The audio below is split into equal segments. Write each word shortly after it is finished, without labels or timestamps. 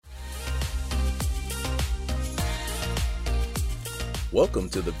Welcome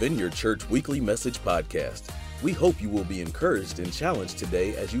to the Vineyard Church Weekly Message Podcast. We hope you will be encouraged and challenged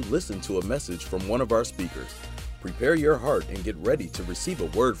today as you listen to a message from one of our speakers. Prepare your heart and get ready to receive a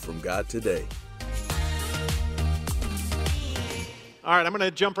word from God today. All right, I'm going to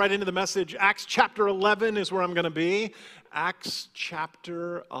jump right into the message. Acts chapter 11 is where I'm going to be. Acts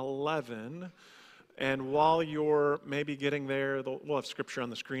chapter 11. And while you're maybe getting there, we'll have scripture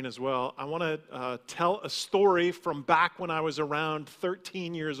on the screen as well. I want to tell a story from back when I was around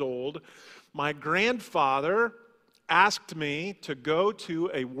 13 years old. My grandfather asked me to go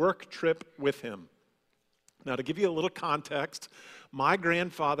to a work trip with him. Now, to give you a little context, my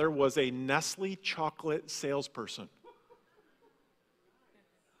grandfather was a Nestle chocolate salesperson.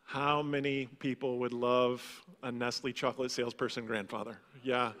 How many people would love a Nestle chocolate salesperson grandfather?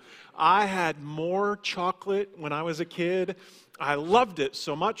 Yeah. I had more chocolate when I was a kid. I loved it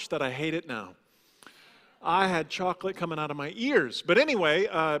so much that I hate it now. I had chocolate coming out of my ears. But anyway,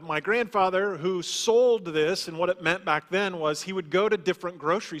 my grandfather, who sold this, and what it meant back then was he would go to different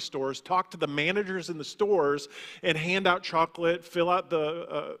grocery stores, talk to the managers in the stores, and hand out chocolate, fill out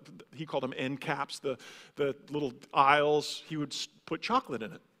he called them end caps, the little aisles. He would put chocolate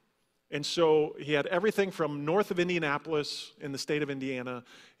in it. And so he had everything from north of Indianapolis in the state of Indiana.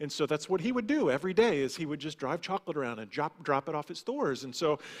 And so that's what he would do every day is he would just drive chocolate around and drop it off at stores. And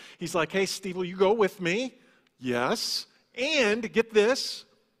so he's like, hey, Steve, will you go with me? Yes. And get this,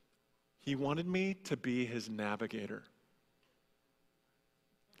 he wanted me to be his navigator.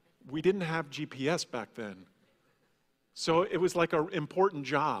 We didn't have GPS back then. So it was like an important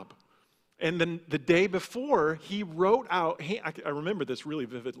job. And then the day before, he wrote out, I remember this really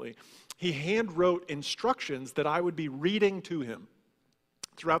vividly, he hand wrote instructions that I would be reading to him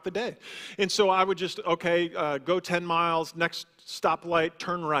throughout the day. And so I would just, go 10 miles, next stoplight,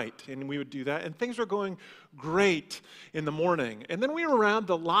 turn right. And we would do that. And things were going great in the morning. And then we were around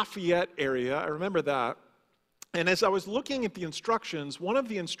the Lafayette area. I remember that. And as I was looking at the instructions, one of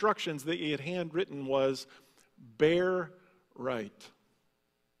the instructions that he had handwritten was, bear right.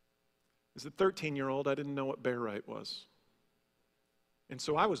 As a 13-year-old, I didn't know what bear right was. And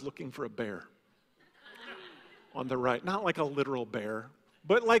so I was looking for a bear on the right. Not like a literal bear,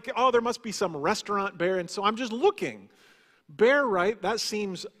 but like, there must be some restaurant bear. And so I'm just looking. Bear right, that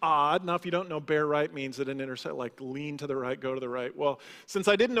seems odd. Now, if you don't know, bear right means at an intersection, like lean to the right, go to the right. Well, since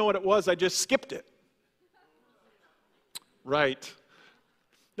I didn't know what it was, I just skipped it. Right.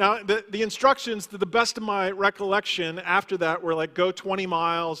 Now, the instructions, to the best of my recollection, after that were like, go 20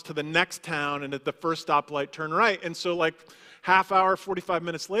 miles to the next town, and at the first stoplight, turn right. And so like half hour, 45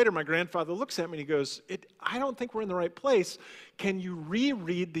 minutes later, my grandfather looks at me and he goes, I don't think we're in the right place. Can you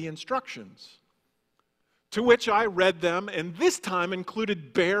reread the instructions? To which I read them, and this time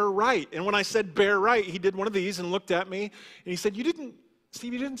included bear right. And when I said bear right, he did one of these and looked at me, and he said,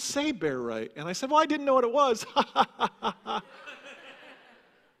 Steve, you didn't say bear right. And I said, well, I didn't know what it was.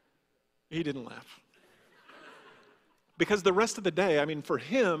 He didn't laugh. Because the rest of the day, for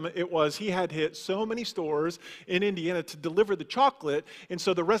him, he had hit so many stores in Indiana to deliver the chocolate, and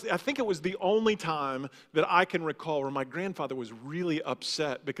so I think it was the only time that I can recall where my grandfather was really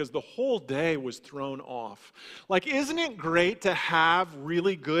upset because the whole day was thrown off. Like, isn't it great to have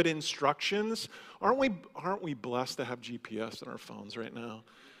really good instructions? Aren't we blessed to have GPS on our phones right now?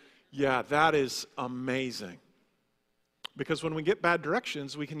 Yeah, that is amazing. Because when we get bad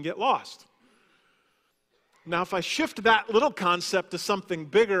directions, we can get lost. Now, if I shift that little concept to something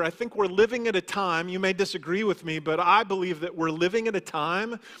bigger, I think we're living at a time, you may disagree with me, but I believe that we're living at a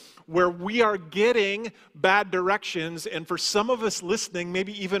time where we are getting bad directions, and for some of us listening,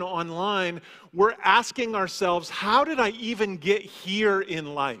 maybe even online, we're asking ourselves, how did I even get here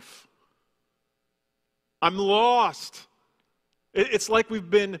in life? I'm lost. It's like we've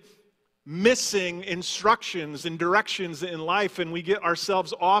been missing instructions and directions in life, and we get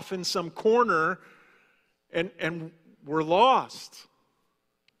ourselves off in some corner, and we're lost.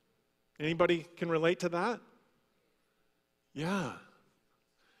 Anybody can relate to that? Yeah.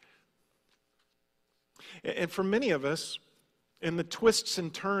 And for many of us, in the twists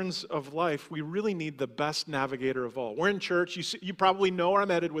and turns of life, we really need the best navigator of all. We're in church. You probably know where I'm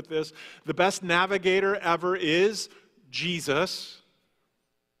headed with this. The best navigator ever is Jesus.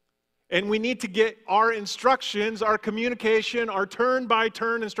 And we need to get our instructions, our communication, our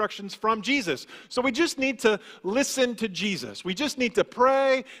turn-by-turn instructions from Jesus. So we just need to listen to Jesus. We just need to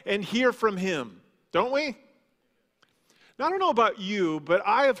pray and hear from him, don't we? Now, I don't know about you, but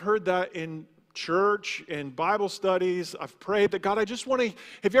I have heard that in church and Bible studies. I've prayed that, God, have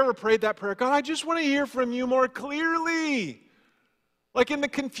you ever prayed that prayer? God, I just want to hear from you more clearly. Like in the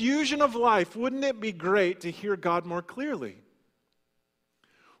confusion of life, wouldn't it be great to hear God more clearly?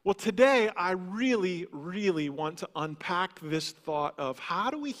 Well, today I really, really want to unpack this thought of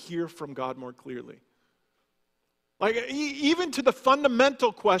how do we hear from God more clearly? Like, even to the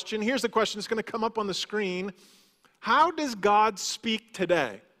fundamental question, here's the question that's going to come up on the screen. How does God speak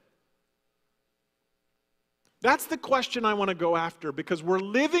today? That's the question I want to go after, because we're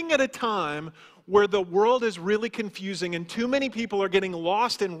living at a time where the world is really confusing and too many people are getting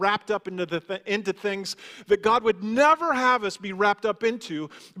lost and wrapped up into things that God would never have us be wrapped up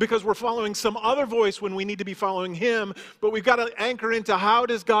into, because we're following some other voice when we need to be following Him. But we've got to anchor into, how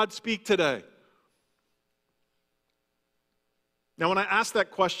does God speak today? Now, when I ask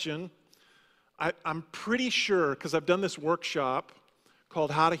that question, I'm pretty sure, because I've done this workshop called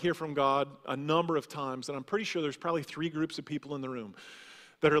How to Hear from God a number of times, and I'm pretty sure there's probably 3 groups of people in the room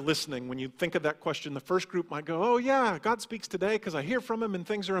that are listening. When you think of that question, the first group might go, oh yeah, God speaks today because I hear from Him and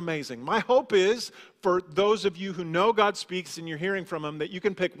things are amazing. My hope is, for those of you who know God speaks and you're hearing from Him, that you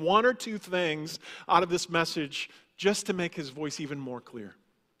can pick 1 or 2 things out of this message just to make His voice even more clear.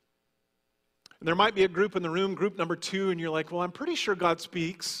 And there might be a group in the room, group number 2, and you're like, well, I'm pretty sure God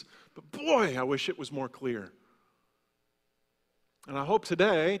speaks, but boy, I wish it was more clear. And I hope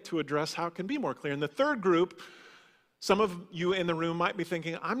today to address how it can be more clear. And the third group, some of you in the room might be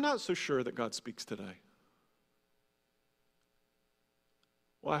thinking, I'm not so sure that God speaks today.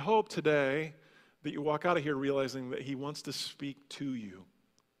 Well, I hope today that you walk out of here realizing that He wants to speak to you.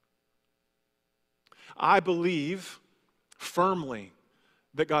 I believe firmly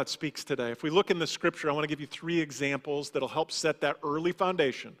that God speaks today. If we look in the Scripture, I want to give you 3 examples that'll help set that early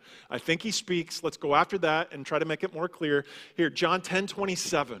foundation. I think He speaks. Let's go after that and try to make it more clear. Here, John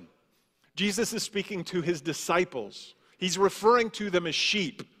 10:27. Jesus is speaking to His disciples. He's referring to them as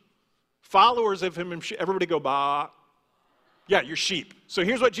sheep. Followers of Him, everybody go, bah. Yeah, you're sheep. So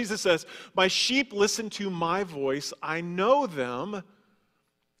here's what Jesus says. My sheep listen to my voice. I know them,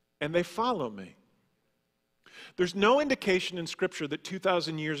 and they follow me. There's no indication in Scripture that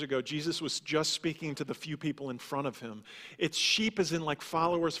 2,000 years ago Jesus was just speaking to the few people in front of Him. It's sheep as in like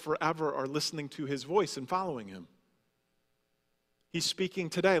followers forever are listening to His voice and following Him. He's speaking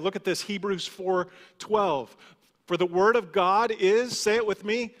today. Look at this, Hebrews 4:12. For the Word of God is, say it with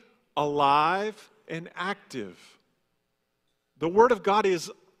me, alive and active. The Word of God is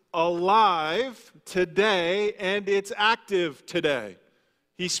alive today and it's active today.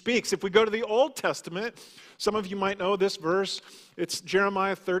 He speaks. If we go to the Old Testament, some of you might know this verse. It's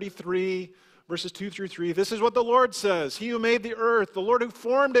Jeremiah 33, verses 2 through 3. This is what the Lord says. He who made the earth, the Lord who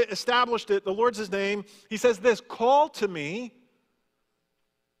formed it, established it, the Lord's His name. He says this, call to me,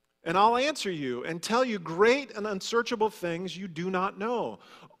 and I'll answer you and tell you great and unsearchable things you do not know.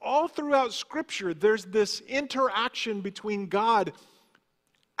 All throughout Scripture, there's this interaction between God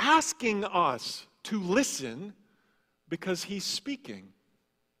asking us to listen because He's speaking.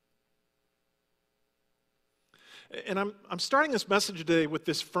 And I'm starting this message today with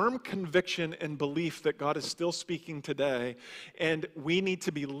this firm conviction and belief that God is still speaking today, and we need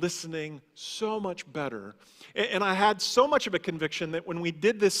to be listening so much better. And I had so much of a conviction that when we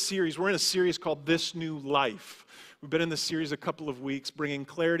did this series, we're in a series called This New Life. We've been in this series a couple of weeks, bringing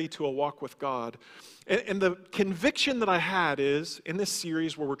clarity to a walk with God. And the conviction that I had is, in this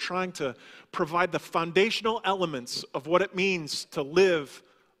series where we're trying to provide the foundational elements of what it means to live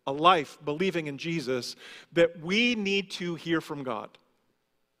a life believing in Jesus, that we need to hear from God.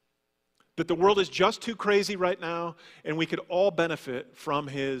 That the world is just too crazy right now, and we could all benefit from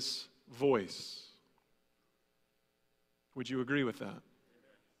His voice. Would you agree with that?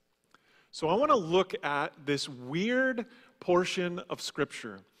 So I want to look at this weird portion of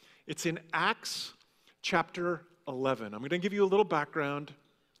Scripture. It's in Acts chapter 11. I'm going to give you a little background,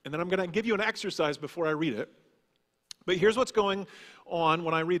 and then I'm going to give you an exercise before I read it. But here's what's going on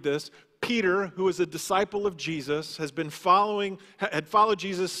when I read this. Peter, who is a disciple of Jesus, had followed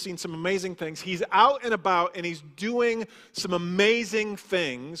Jesus, seen some amazing things. He's out and about, and he's doing some amazing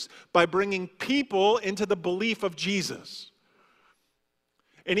things by bringing people into the belief of Jesus.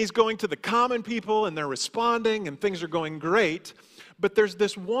 And he's going to the common people, and they're responding, and things are going great. But there's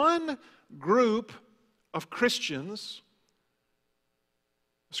this one group of Christians,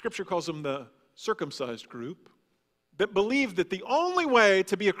 Scripture calls them the circumcised group, that believe that the only way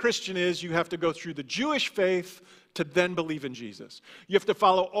to be a Christian is you have to go through the Jewish faith to then believe in Jesus. You have to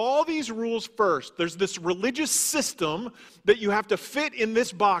follow all these rules first. There's this religious system that you have to fit in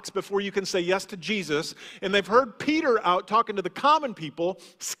this box before you can say yes to Jesus. And they've heard Peter out talking to the common people,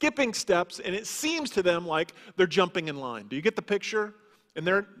 skipping steps, and it seems to them like they're jumping in line. Do you get the picture? And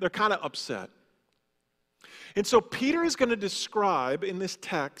they're kind of upset. And so Peter is going to describe in this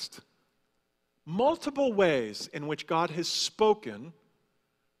text multiple ways in which God has spoken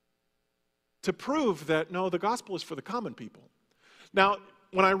to prove that, no, the gospel is for the common people. Now,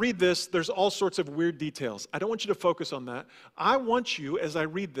 when I read this, there's all sorts of weird details. I don't want you to focus on that. I want you, as I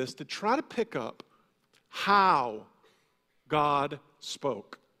read this, to try to pick up how God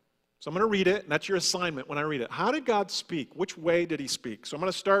spoke. So I'm going to read it, and that's your assignment when I read it. How did God speak? Which way did he speak? So I'm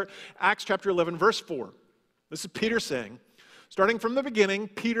going to start Acts chapter 11, verse 4. This is Peter saying, starting from the beginning,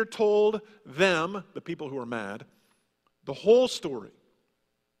 Peter told them, the people who were mad, the whole story.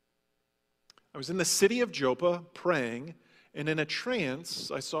 I was in the city of Joppa praying, and in a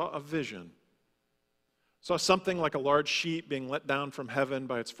trance, I saw a vision. I saw something like a large sheet being let down from heaven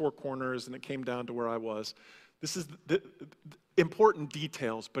by its four corners, and it came down to where I was. This is the important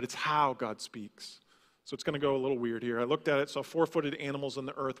details, but it's how God speaks. So it's going to go a little weird here. I looked at it, saw four-footed animals on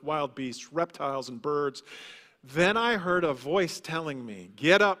the earth, wild beasts, reptiles, and birds. Then I heard a voice telling me,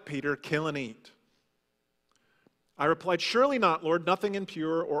 "Get up, Peter, kill and eat." I replied, "Surely not, Lord. Nothing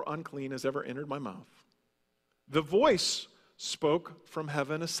impure or unclean has ever entered my mouth." The voice spoke from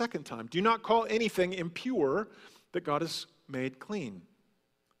heaven a second time, "Do not call anything impure that God has made clean."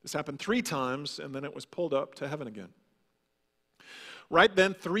 This happened 3 times, and then it was pulled up to heaven again. Right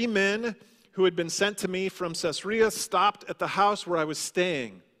then, 3 men who had been sent to me from Caesarea stopped at the house where I was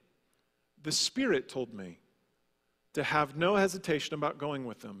staying. The Spirit told me to have no hesitation about going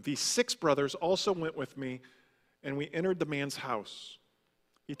with them. These 6 brothers also went with me, and we entered the man's house.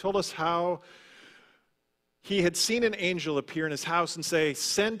 He told us how he had seen an angel appear in his house and say,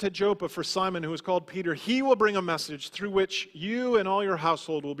 "Send to Joppa for Simon, who is called Peter. He will bring a message through which you and all your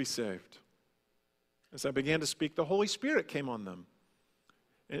household will be saved." As I began to speak, the Holy Spirit came on them,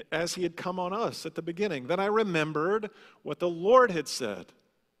 as he had come on us at the beginning. Then I remembered what the Lord had said.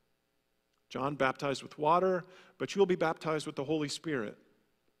 John baptized with water, but you will be baptized with the Holy Spirit.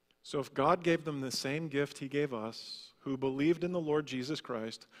 So if God gave them the same gift he gave us, who believed in the Lord Jesus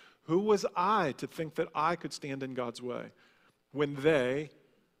Christ, who was I to think that I could stand in God's way? When they,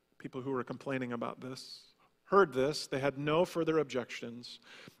 people who were complaining about this, heard this, they had no further objections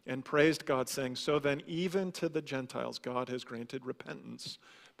and praised God, saying, "So then even to the Gentiles God has granted repentance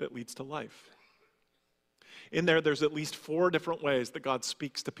that leads to life." In there's at least 4 different ways that God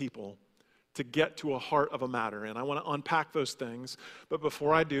speaks to people to get to a heart of a matter. And I want to unpack those things. But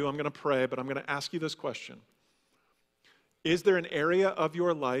before I do, I'm going to pray, but I'm going to ask you this question. Is there an area of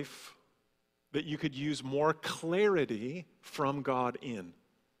your life that you could use more clarity from God in?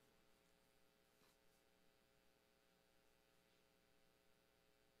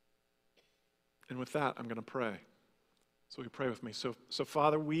 And with that, I'm going to pray. So we pray with me. So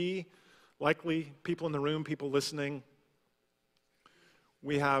Father, we, likely people in the room, people listening,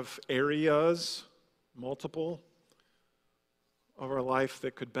 we have areas, multiple, of our life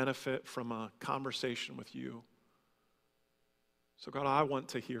that could benefit from a conversation with you. So God, I want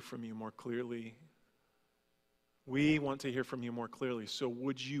to hear from you more clearly. We want to hear from you more clearly. So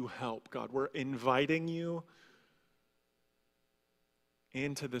would you help, God? We're inviting you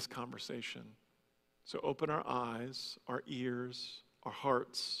into this conversation. So open our eyes, our ears, our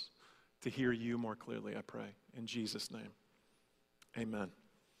hearts to hear you more clearly, I pray. In Jesus' name, amen.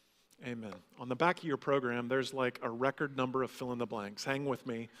 Amen. On the back of your program, there's like a record number of fill in the blanks. Hang with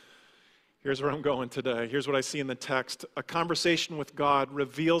me. Here's where I'm going today. Here's what I see in the text. A conversation with God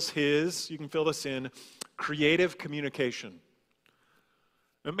reveals his, you can fill this in, creative communication.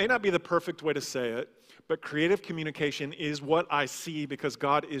 It may not be the perfect way to say it, but creative communication is what I see because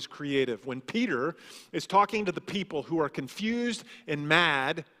God is creative. When Peter is talking to the people who are confused and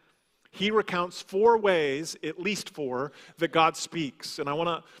mad, he recounts 4 ways, at least 4, that God speaks. And I want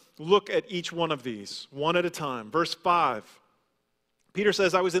to look at each one of these, one at a time. Verse 5. Peter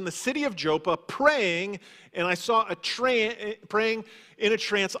says, I was in the city of Joppa praying, and I saw praying in a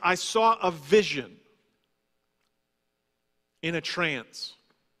trance. I saw a vision in a trance.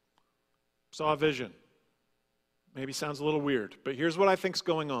 Saw a vision. Maybe sounds a little weird, but here's what I think's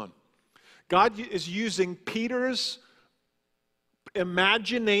going on. God is using Peter's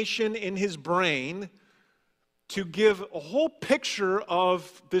imagination in his brain to give a whole picture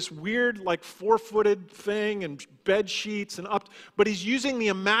of this weird, like 4-footed thing and bed sheets and up, but he's using the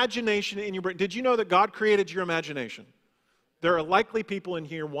imagination in your brain. Did you know that God created your imagination? There are likely people in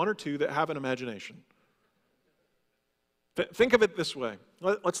here, 1 or 2, that have an imagination. Think of it this way.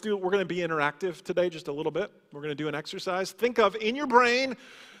 Let's do it. We're going to be interactive today just a little bit. We're going to do an exercise. Think of, in your brain,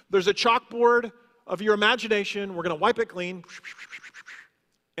 there's a chalkboard of your imagination. We're going to wipe it clean.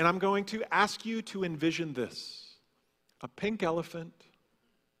 And I'm going to ask you to envision this. A pink elephant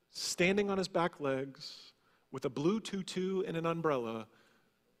standing on his back legs with a blue tutu and an umbrella.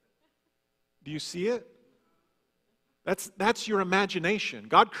 Do you see it? That's your imagination.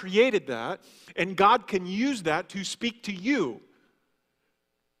 God created that, and God can use that to speak to you.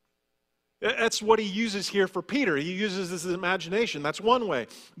 That's what he uses here for Peter. He uses his imagination. That's one way.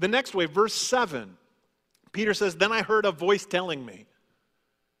 The next way, verse 7, Peter says, "Then I heard a voice telling me."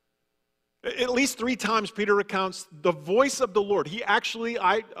 At least 3 times Peter recounts the voice of the Lord. He actually,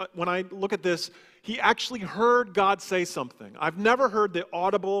 when I look at this, he actually heard God say something. I've never heard the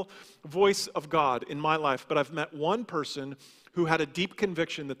audible voice of God in my life, but I've met one person who had a deep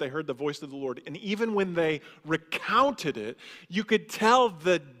conviction that they heard the voice of the Lord. And even when they recounted it, you could tell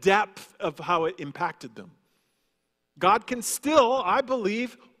the depth of how it impacted them. God can still, I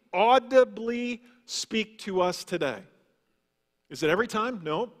believe, audibly speak to us today. Is it every time?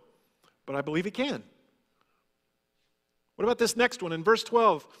 No. But I believe he can. What about this next one? In verse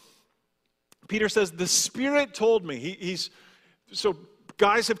 12, Peter says, "The Spirit told me." So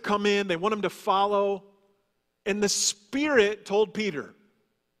guys have come in, they want him to follow, and the Spirit told Peter.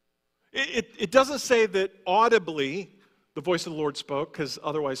 It doesn't say that audibly the voice of the Lord spoke, because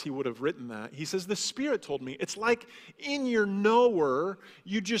otherwise he would have written that. He says, "The Spirit told me." It's like in your knower,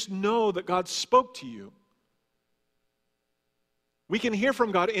 you just know that God spoke to you. We can hear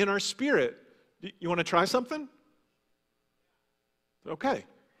from God in our spirit. You want to try something? Okay.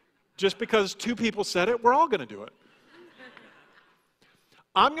 Just because 2 people said it, we're all going to do it.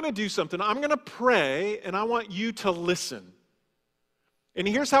 I'm going to do something. I'm going to pray, and I want you to listen. And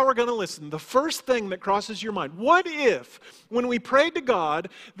here's how we're going to listen. The first thing that crosses your mind, what if when we prayed to God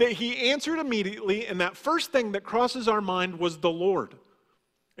that he answered immediately, and that first thing that crosses our mind was the Lord?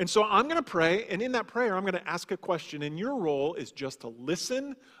 And so I'm going to pray, and in that prayer, I'm going to ask a question, and your role is just to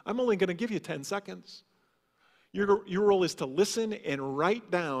listen. I'm only going to give you 10 seconds. Your role is to listen and write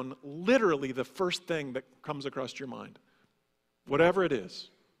down literally the first thing that comes across your mind, whatever it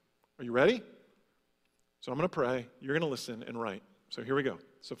is. Are you ready? So I'm going to pray. You're going to listen and write. So here we go.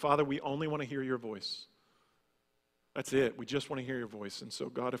 So Father, we only want to hear your voice. That's it. We just want to hear your voice. And so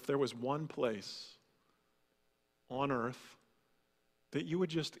God, if there was one place on earth that you would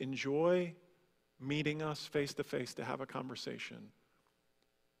just enjoy meeting us face to face to have a conversation,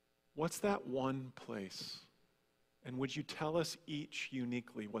 what's that one place? And would you tell us each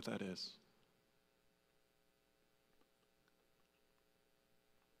uniquely what that is?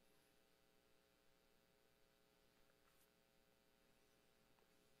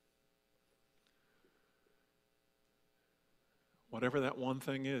 Whatever that one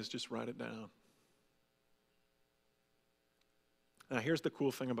thing is, just write it down. Now, here's the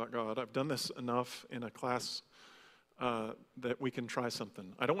cool thing about God. I've done this enough in a class that we can try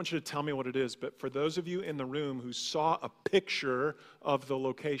something. I don't want you to tell me what it is, but for those of you in the room who saw a picture of the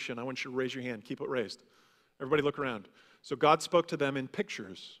location, I want you to raise your hand. Keep it raised. Everybody look around. So God spoke to them in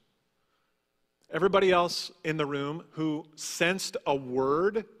pictures. Everybody else in the room who sensed a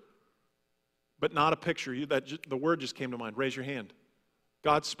word, but not a picture, the word just came to mind, raise your hand.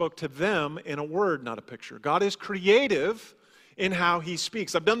 God spoke to them in a word, not a picture. God is creative in how he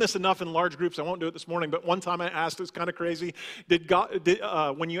speaks. I've done this enough in large groups. I won't do it this morning, but one time I asked, it was kind of crazy,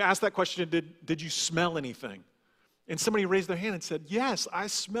 when you asked that question, did you smell anything? And somebody raised their hand and said, yes, I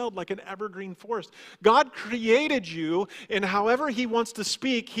smelled like an evergreen forest. God created you, and however he wants to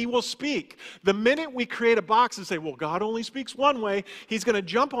speak, he will speak. The minute we create a box and say, well, God only speaks one way, he's going to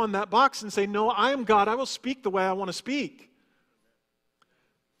jump on that box and say, no, I am God. I will speak the way I want to speak.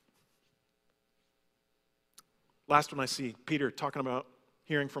 Last one I see, Peter talking about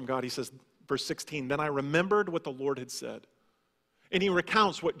hearing from God. He says, verse 16, then I remembered what the Lord had said. And he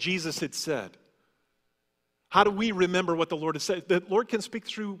recounts what Jesus had said. How do we remember what the Lord has said? The Lord can speak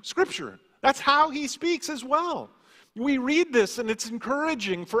through Scripture. That's how he speaks as well. We read this, and it's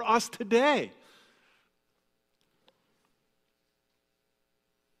encouraging for us today.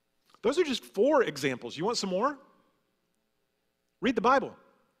 Those are just 4 examples. You want some more? Read the Bible.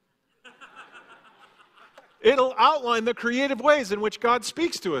 It'll outline the creative ways in which God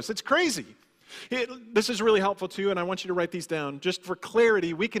speaks to us. It's crazy. This is really helpful too, and I want you to write these down. Just for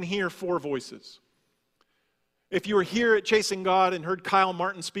clarity, we can hear 4 voices. If you were here at Chasing God and heard Kyle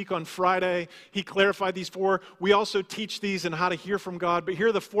Martin speak on Friday, he clarified these 4. We also teach these in how to hear from God, but here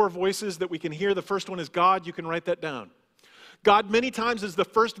are the 4 voices that we can hear. The first one is God. You can write that down. God many times is the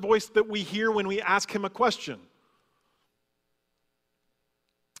first voice that we hear when we ask him a question.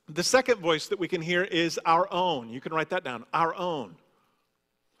 The second voice that we can hear is our own. You can write that down, our own.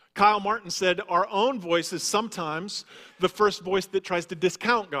 Kyle Martin said our own voice is sometimes the first voice that tries to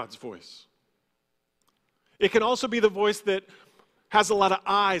discount God's voice. It can also be the voice that has a lot of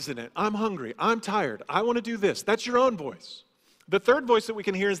I's in it. I'm hungry. I'm tired. I want to do this. That's your own voice. The third voice that we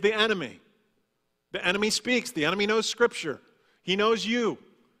can hear is the enemy. The enemy speaks. The enemy knows Scripture. He knows you.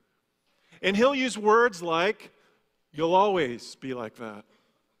 And he'll use words like, you'll always be like that.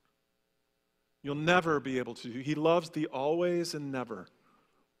 You'll never be able to. He loves the always and never.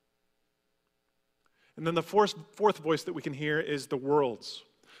 And then the fourth voice that we can hear is the world's.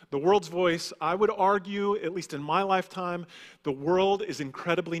 The world's voice, I would argue, at least in my lifetime, the world is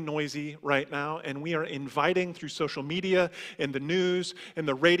incredibly noisy right now, and we are inviting through social media and the news and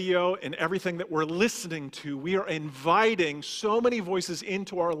the radio and everything that we're listening to, we are inviting so many voices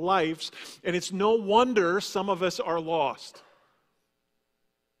into our lives, and it's no wonder some of us are lost.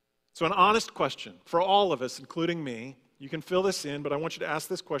 So an honest question for all of us, including me, you can fill this in, but I want you to ask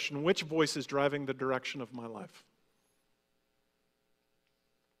this question: which voice is driving the direction of my life?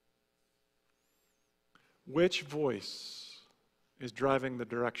 Which voice is driving the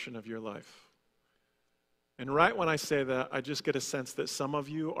direction of your life? And right when I say that, I just get a sense that some of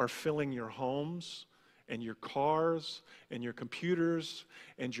you are filling your homes and your cars and your computers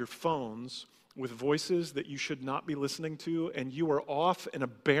and your phones with voices that you should not be listening to, and you are off in a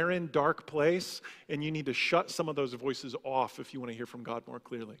barren, dark place, and you need to shut some of those voices off if you want to hear from God more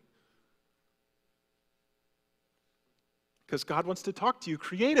clearly. Because God wants to talk to you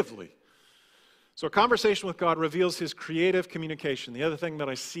creatively. So a conversation with God reveals his creative communication. The other thing that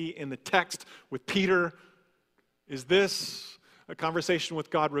I see in the text with Peter is this: a conversation with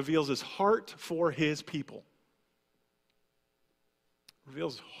God reveals his heart for his people.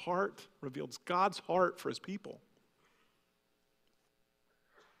 Reveals God's heart for his people.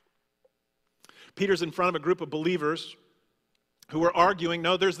 Peter's in front of a group of believers who are arguing,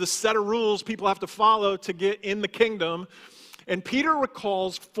 no, there's this set of rules people have to follow to get in the kingdom. And Peter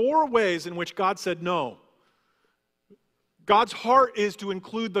recalls 4 ways in which God said no. God's heart is to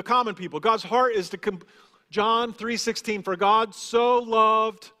include the common people. God's heart is to, John 3:16, for God so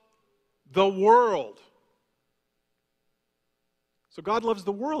loved the world. So God loves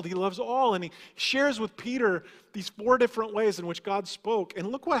the world. He loves all. And he shares with Peter these 4 different ways in which God spoke. And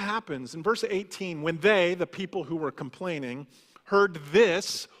look what happens in verse 18. When they, the people who were complaining, heard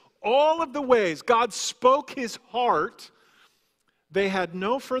this, all of the ways God spoke his heart, they had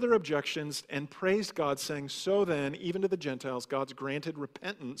no further objections and praised God, saying, so then, even to the Gentiles, God's granted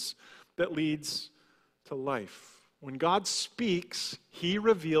repentance that leads to life. When God speaks, he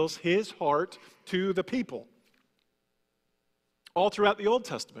reveals his heart to the people. All throughout the Old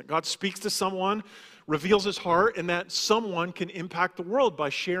Testament, God speaks to someone, reveals his heart, and that someone can impact the world by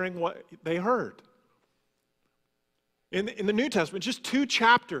sharing what they heard. In the New Testament, just 2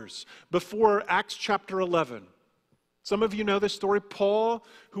 chapters before Acts chapter 11, some of you know this story. Paul,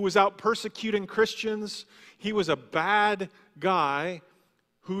 who was out persecuting Christians, he was a bad guy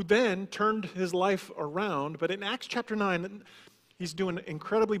who then turned his life around. But in Acts chapter 9, he's doing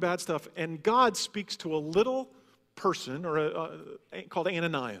incredibly bad stuff, and God speaks to a little person called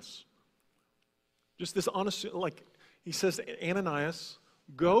Ananias. Just this honest, he says, Ananias,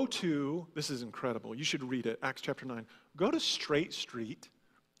 go to, this is incredible, you should read it, Acts chapter 9, go to Straight Street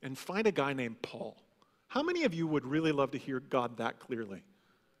and find a guy named Paul. How many of you would really love to hear God that clearly?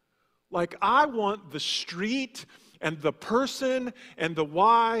 I want the street and the person and the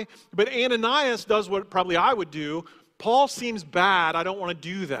why, but Ananias does what probably I would do. Paul seems bad, I don't want to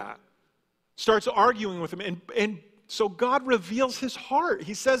do that. Starts arguing with him, and so God reveals his heart.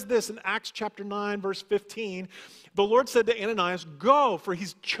 He says this in Acts chapter 9, verse 15, the Lord said to Ananias, go, for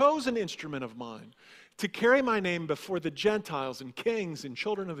he's chosen instrument of mine to carry my name before the Gentiles and kings and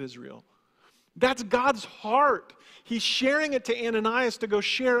children of Israel. That's God's heart. He's sharing it to Ananias to go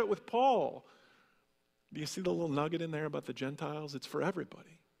share it with Paul. Do you see the little nugget in there about the Gentiles? It's for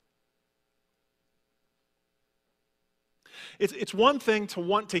everybody. It's one thing to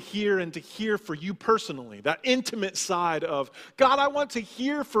want to hear and to hear for you personally, that intimate side of, God, I want to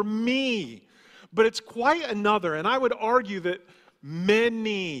hear for me. But it's quite another, and I would argue that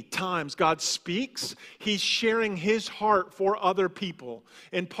many times God speaks, he's sharing his heart for other people.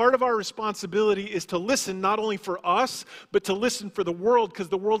 And part of our responsibility is to listen not only for us, but to listen for the world, because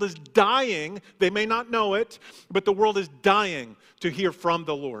the world is dying. They may not know it, but the world is dying to hear from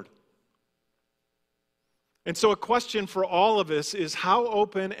the Lord. And so a question for all of us is, how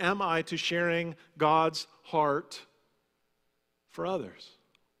open am I to sharing God's heart for others?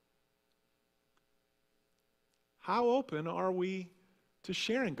 How open are we to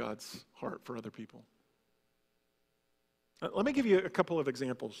sharing God's heart for other people? Let me give you a couple of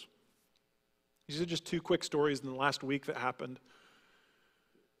examples. These are just 2 quick stories in the last week that happened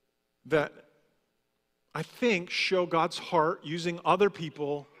that I think show God's heart using other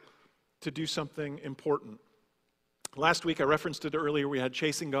people to do something important. Last week, I referenced it earlier, we had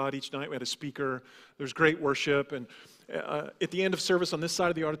Chasing God each night. We had a speaker. There's great worship. And at the end of service on this side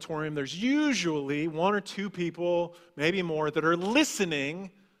of the auditorium, there's usually one or two people, maybe more, that are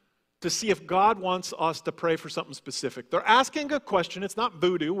listening to see if God wants us to pray for something specific. They're asking a question. It's not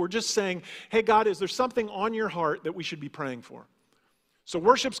voodoo. We're just saying, hey, God, is there something on your heart that we should be praying for? So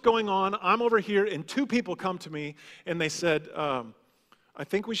worship's going on. I'm over here, and two people come to me, and they said, I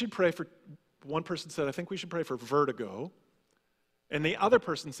think we should pray for... One person said, I think we should pray for vertigo. And the other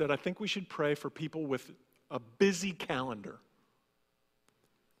person said, I think we should pray for people with a busy calendar.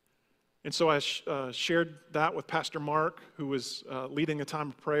 And so I shared that with Pastor Mark, who was leading a time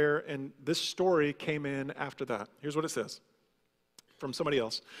of prayer, and this story came in after that. Here's what it says from somebody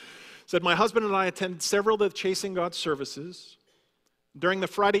else. It said, my husband and I attended several of the Chasing God services. During the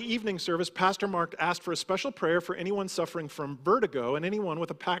Friday evening service, Pastor Mark asked for a special prayer for anyone suffering from vertigo and anyone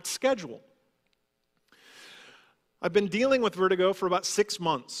with a packed schedule. I've been dealing with vertigo for about 6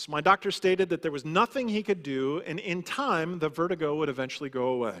 months. My doctor stated that there was nothing he could do, and in time, the vertigo would eventually go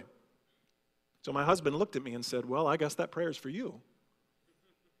away. So my husband looked at me and said, well, I guess that prayer is for you.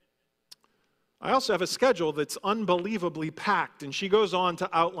 I also have a schedule that's unbelievably packed, and she goes on to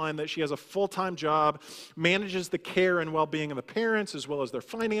outline that she has a full-time job, manages the care and well-being of the parents, as well as their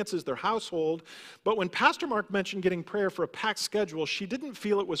finances, their household. But when Pastor Mark mentioned getting prayer for a packed schedule, she didn't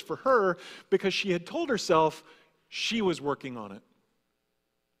feel it was for her because she had told herself she was working on it.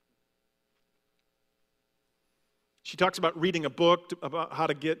 She talks about reading a book about how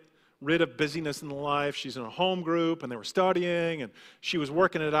to get rid of busyness in the life. She's in a home group, and they were studying, and she was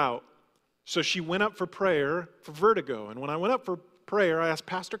working it out. So she went up for prayer for vertigo. And when I went up for prayer, I asked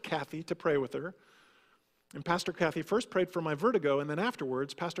Pastor Kathy to pray with her. And Pastor Kathy first prayed for my vertigo, and then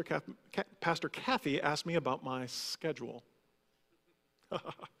afterwards, Pastor Kathy asked me about my schedule.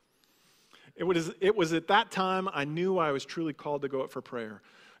 It was at that time I knew I was truly called to go up for prayer.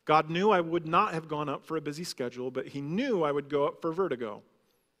 God knew I would not have gone up for a busy schedule, but He knew I would go up for vertigo.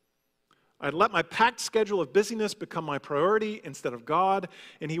 I'd let my packed schedule of busyness become my priority instead of God,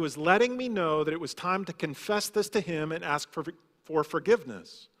 and He was letting me know that it was time to confess this to Him and ask for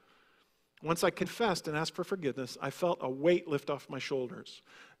forgiveness. Once I confessed and asked for forgiveness, I felt a weight lift off my shoulders.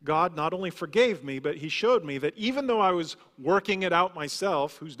 God not only forgave me, but He showed me that even though I was working it out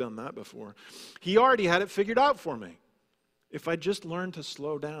myself, who's done that before? He already had it figured out for me. If I just learned to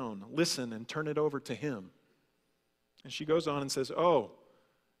slow down, listen, and turn it over to Him. And she goes on and says, oh,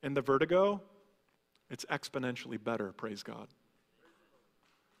 and the vertigo, it's exponentially better, praise God.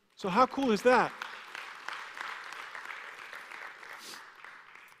 So how cool is that?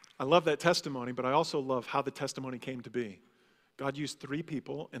 I love that testimony, but I also love how the testimony came to be. God used 3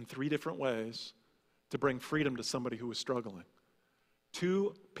 people in 3 different ways to bring freedom to somebody who was struggling.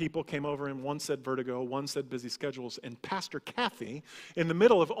 2 people came over and one said vertigo, one said busy schedules, and Pastor Kathy, in the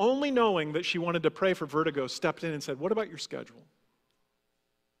middle of only knowing that she wanted to pray for vertigo, stepped in and said, what about your schedule?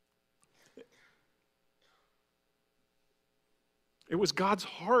 It was God's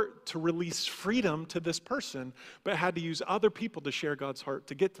heart to release freedom to this person, but had to use other people to share God's heart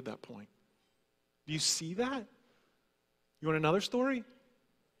to get to that point. Do you see that? You want another story?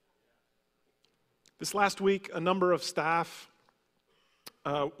 This last week, a number of staff,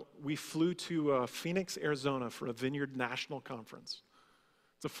 we flew to Phoenix, Arizona for a Vineyard National Conference.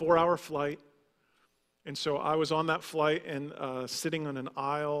 It's a 4-hour flight. And so I was on that flight and sitting on an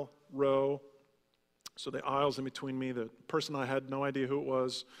aisle row. So the aisle's in between me. The person I had no idea who it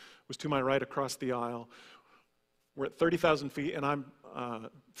was to my right across the aisle. We're at 30,000 feet, and I'm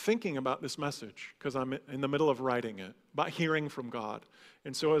thinking about this message because I'm in the middle of writing it, about hearing from God.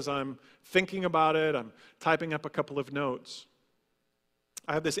 And so as I'm thinking about it, I'm typing up a couple of notes.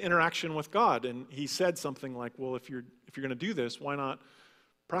 I have this interaction with God, and He said something like, well, if you're going to do this, why not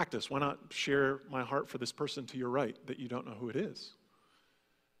practice? Why not share my heart for this person to your right that you don't know who it is?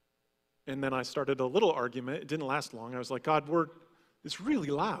 And then I started a little argument. It didn't last long. I was like, God, it's really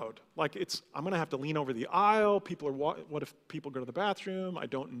loud. Like, I'm going to have to lean over the aisle. What if people go to the bathroom? I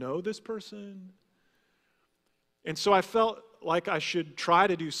don't know this person. And so I felt like I should try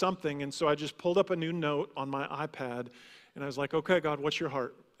to do something. And so I just pulled up a new note on my iPad. And I was like, okay, God, what's your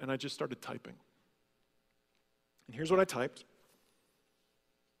heart? And I just started typing. And here's what I typed.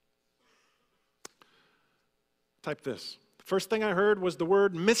 Type this. The first thing I heard was the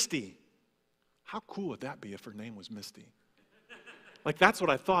word Misty. How cool would that be if her name was Misty? Like, that's what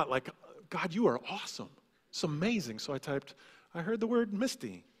I thought. Like, God, you are awesome. It's amazing. So I heard the word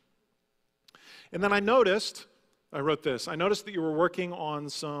Misty. And then I wrote this. I noticed that you were working on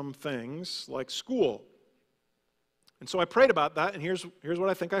some things like school. And so I prayed about that, and here's what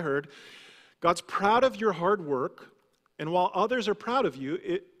I think I heard. God's proud of your hard work And while others are proud of you,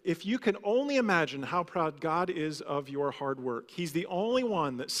 if you can only imagine how proud God is of your hard work, He's the only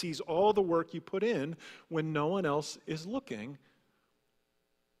one that sees all the work you put in when no one else is looking.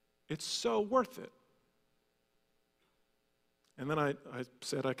 It's so worth it. And then I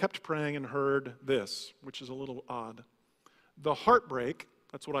said, I kept praying and heard this, which is a little odd. The heartbreak,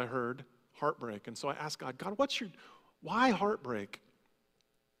 that's what I heard, heartbreak. And so I asked God, why heartbreak?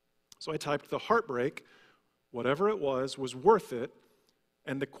 So I typed, the heartbreak, whatever it was worth it.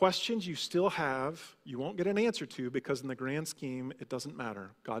 And the questions you still have, you won't get an answer to, because in the grand scheme, it doesn't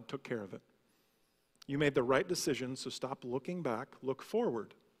matter. God took care of it. You made the right decision, so stop looking back, look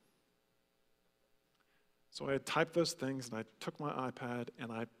forward. So I had typed those things, and I took my iPad,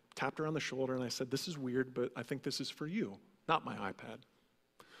 and I tapped her on the shoulder, and I said, this is weird, but I think this is for you, not my iPad.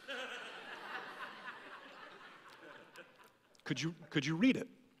 Could you read it?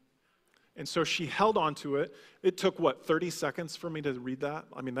 And so she held on to it. It took, 30 seconds for me to read that?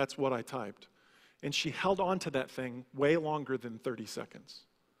 I mean, that's what I typed. And she held on to that thing way longer than 30 seconds.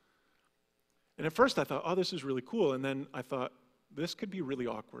 And at first I thought, oh, this is really cool. And then I thought, this could be really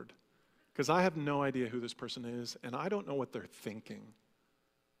awkward, because I have no idea who this person is, and I don't know what they're thinking.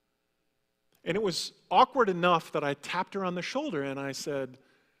 And it was awkward enough that I tapped her on the shoulder and I said,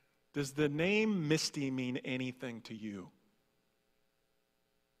 does the name Misty mean anything to you?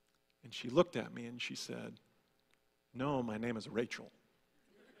 And she looked at me and she said, no, my name is Rachel.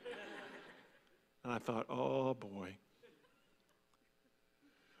 And I thought, oh boy.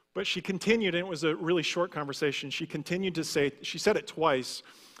 But she continued, and it was a really short conversation. She continued to say, she said it twice,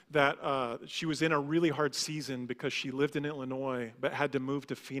 that she was in a really hard season because she lived in Illinois but had to move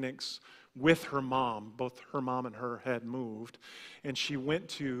to Phoenix with her mom. Both her mom and her had moved. And she went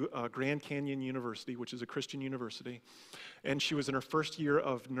to Grand Canyon University, which is a Christian university. And she was in her first year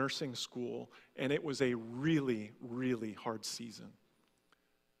of nursing school. And it was a really, really hard season.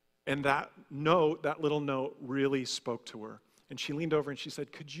 And that little note really spoke to her. And she leaned over and she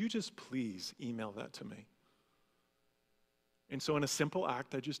said, could you just please email that to me? And so in a simple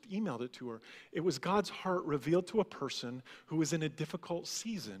act, I just emailed it to her. It was God's heart revealed to a person who was in a difficult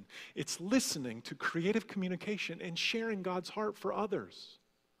season. It's listening to creative communication and sharing God's heart for others.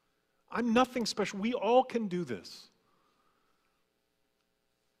 I'm nothing special. We all can do this.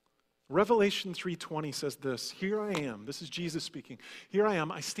 Revelation 3:20 says this, here I am. This is Jesus speaking. Here I am.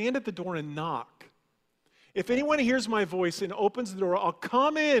 I stand at the door and knock. If anyone hears my voice and opens the door, I'll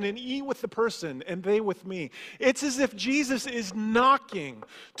come in and eat with the person and they with me. It's as if Jesus is knocking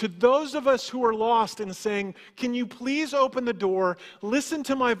to those of us who are lost and saying, can you please open the door, listen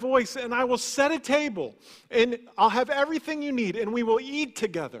to my voice, and I will set a table and I'll have everything you need and we will eat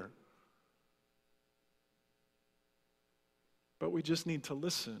together. But we just need to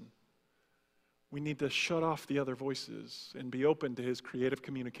listen. We need to shut off the other voices and be open to his creative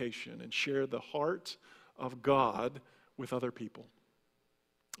communication and share the heart of God with other people.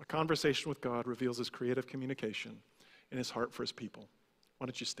 A conversation with God reveals his creative communication and his heart for his people. Why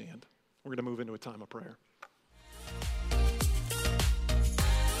don't you stand? We're going to move into a time of prayer.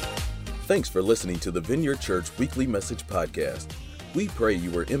 Thanks for listening to the Vineyard Church Weekly Message Podcast. We pray you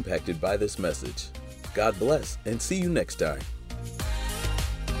were impacted by this message. God bless, and see you next time.